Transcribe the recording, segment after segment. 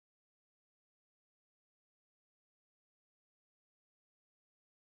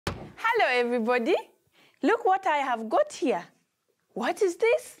Hello, everybody. Look what I have got here. What is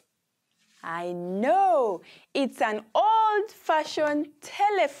this? I know. It's an old-fashioned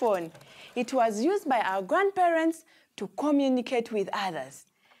telephone. It was used by our grandparents to communicate with others.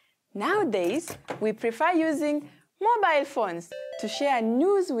 Nowadays, we prefer using mobile phones to share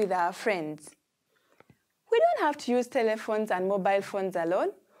news with our friends. We don't have to use telephones and mobile phones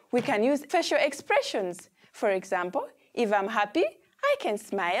alone. We can use facial expressions. For example, if I'm happy, I can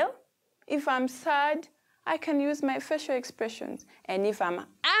smile. If I'm sad, I can use my facial expressions. And if I'm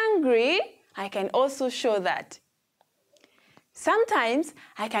angry, I can also show that. Sometimes,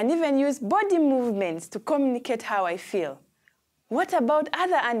 I can even use body movements to communicate how I feel. What about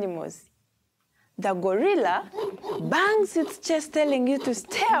other animals? The gorilla bangs its chest telling you to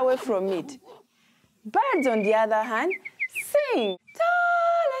stay away from it. Birds, on the other hand, sing.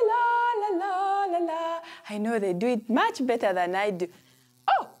 Ta-la-la-la-la-la-la. I know they do it much better than I do.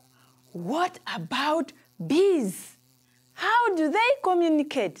 Oh, what about bees? How do they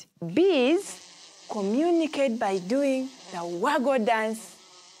communicate? Bees communicate by doing the waggle dance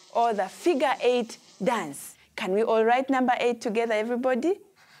or the figure 8 dance. Can we all write number 8 together, everybody?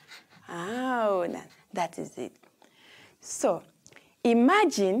 Oh, that is it. So,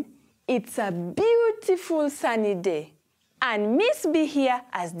 imagine it's a beautiful sunny day, and Miss Bee here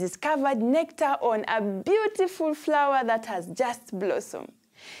has discovered nectar on a beautiful flower that has just blossomed.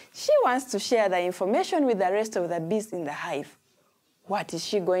 She wants to share the information with the rest of the bees in the hive. What is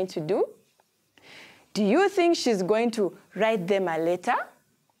she going to do? Do you think she's going to write them a letter?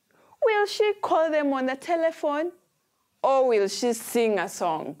 Will she call them on the telephone? Or will she sing a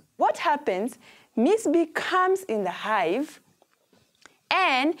song? What happens? Miss Bee comes in the hive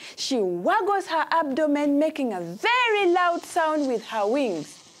and she waggles her abdomen, making a very loud sound with her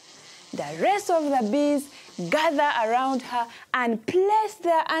wings. The rest of the bees gather around her and place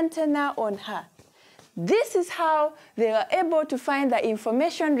their antenna on her. This is how they are able to find the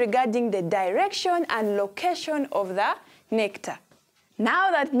information regarding the direction and location of the nectar.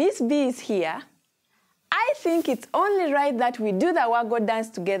 Now that Miss Bee is here, I think it's only right that we do the waggle dance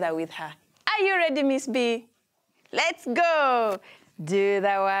together with her. Are you ready, Miss Bee? Let's go! Do the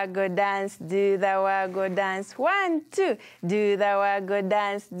waggle dance, do the waggle dance. 1, 2. Do the waggle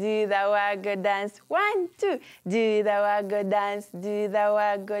dance, do the waggle dance. 1, 2. Do the waggle dance, do the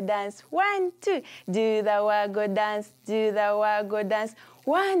waggle dance. 1, 2. Do the waggle dance, do the waggle dance.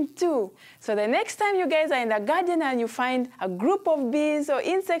 1, 2. So the next time you guys are in the garden and you find a group of bees or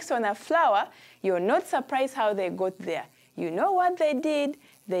insects on a flower, you're not surprised how they got there. You know what they did?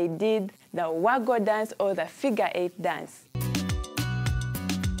 They did the waggle dance or the figure 8 dance.